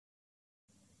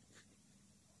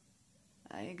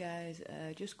Hey guys,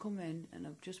 just come in and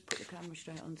I've just put the camera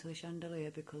straight onto the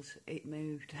chandelier because it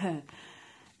moved.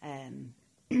 And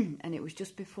it was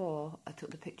just before I took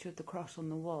the picture of the cross on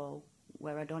the wall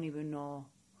where I don't even know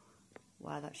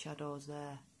why that shadow's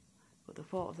there. But the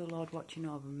thought of the Lord watching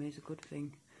over me is a good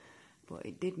thing. But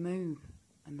it did move,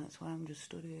 and that's why I'm just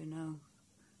stood here now.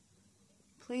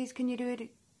 Please, can you do it?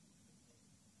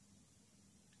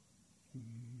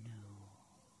 No.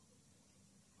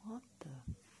 What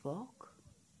the fuck?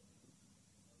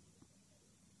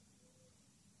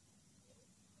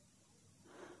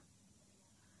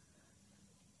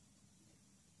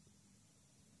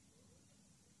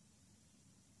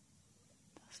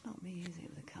 That's not me, is it,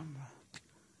 with the camera?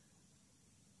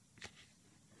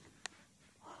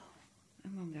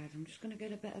 Hang on guys, I'm just going to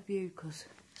get a better view because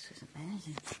this is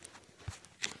amazing.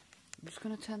 I'm just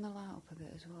going to turn the light up a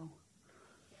bit as well.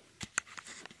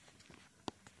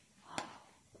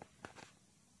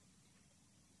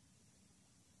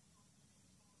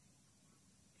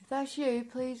 If that's you,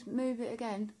 please move it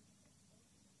again.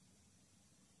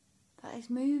 That is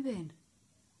moving.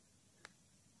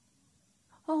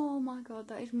 Oh my god,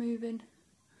 that is moving.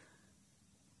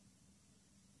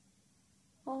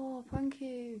 Oh, thank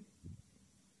you.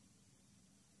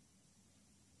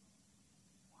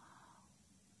 Wow.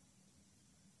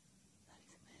 That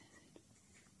is amazing.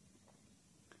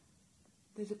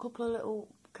 There's a couple of little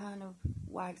kind of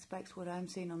white specks what I'm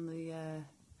seeing on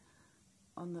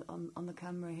the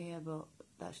camera here, but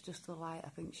that's just the light I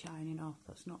think shining off.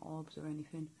 That's not orbs or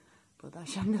anything. But that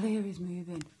chandelier is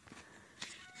moving.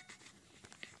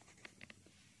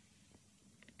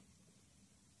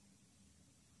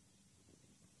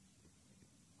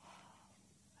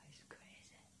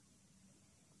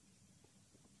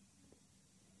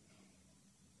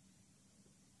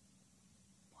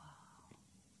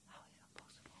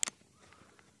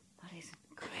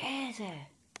 Crazy.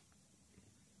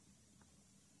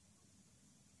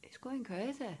 It's going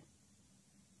crazy.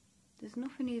 There's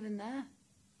nothing even there.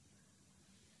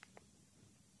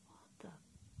 What the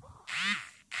fuck?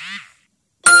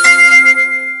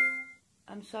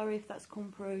 I'm sorry if that's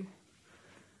come through,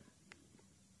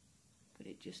 but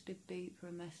it just did beep for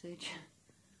a message.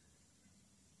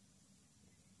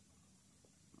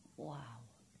 Wow.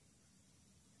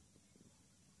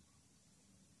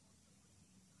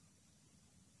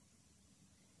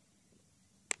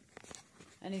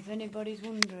 And if anybody's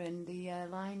wondering, the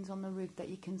lines on the roof that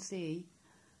you can see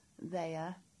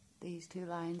there, these two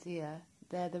lines here,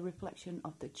 they're the reflection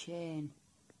of the chain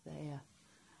there.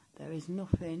 There is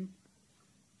nothing,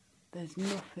 there's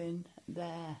nothing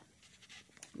there.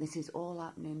 This is all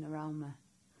happening around me.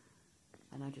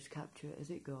 And I just capture it as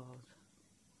it goes.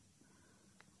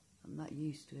 I'm that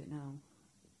used to it now.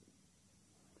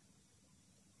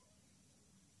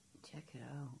 Check it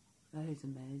out. That is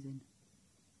amazing.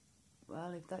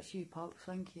 Well, if that's you, Pops,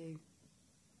 thank you.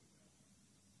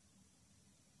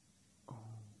 Oh.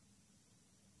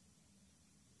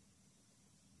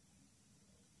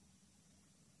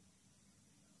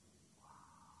 Wow.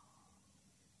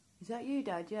 Is that you,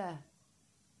 Dad? Yeah.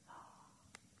 Oh,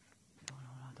 no,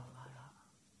 I don't like that.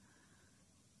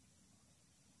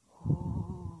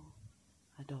 Oh,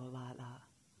 I don't like that.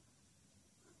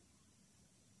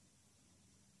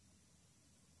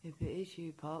 If it is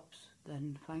you, Pops,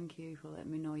 then thank you for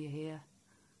letting me know you're here.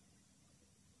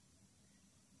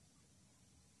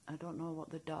 I don't know what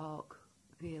the dark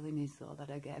feeling is though that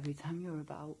I get every time you're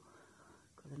about,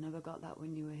 because I never got that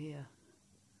when you were here.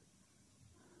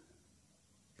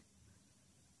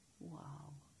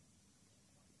 Wow.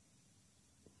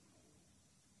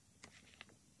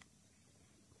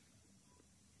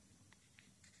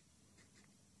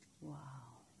 Wow.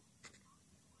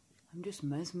 I'm just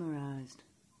mesmerised.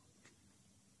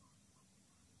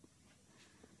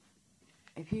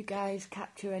 If you guys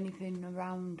capture anything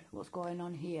around what's going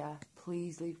on here,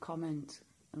 please leave comments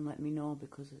and let me know,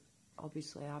 because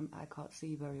obviously I can't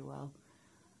see very well.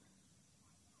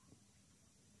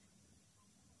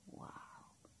 Wow.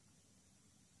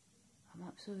 I'm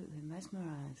absolutely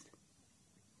mesmerised.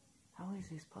 How is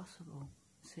this possible?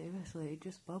 Seriously, it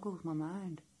just boggles my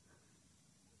mind.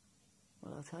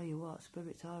 Well, I'll tell you what,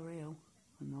 spirits are real.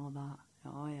 I know that.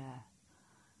 Oh yeah.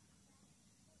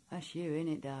 That's you,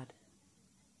 innit, Dad?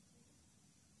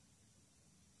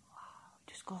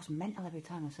 Just goes mental every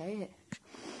time I say it.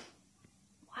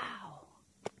 Wow.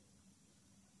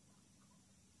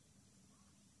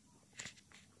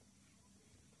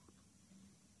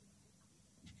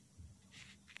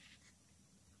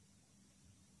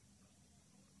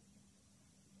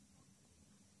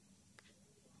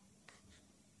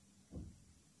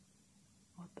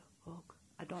 What the fuck?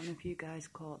 I don't don't know if you guys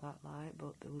caught that light,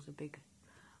 but there was a big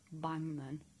bang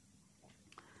then.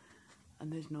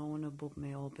 And there's no one above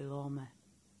me or below me.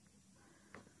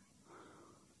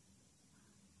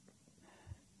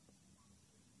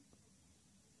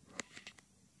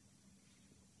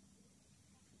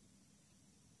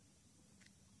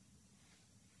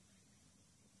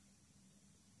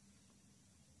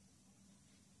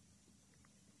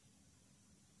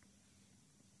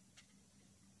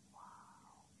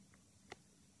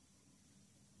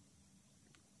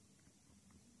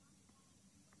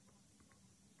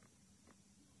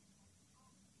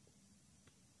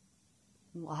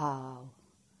 Wow.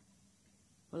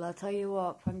 Well, I'll tell you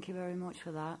what, thank you very much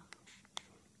for that.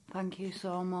 Thank you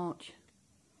so much.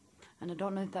 And I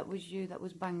don't know if that was you that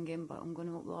was banging, but I'm going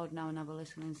to upload now and have a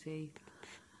listen and see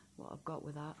what I've got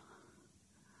with that.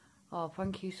 Oh,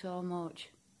 thank you so much.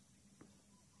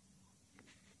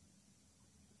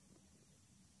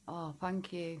 Oh,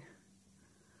 thank you.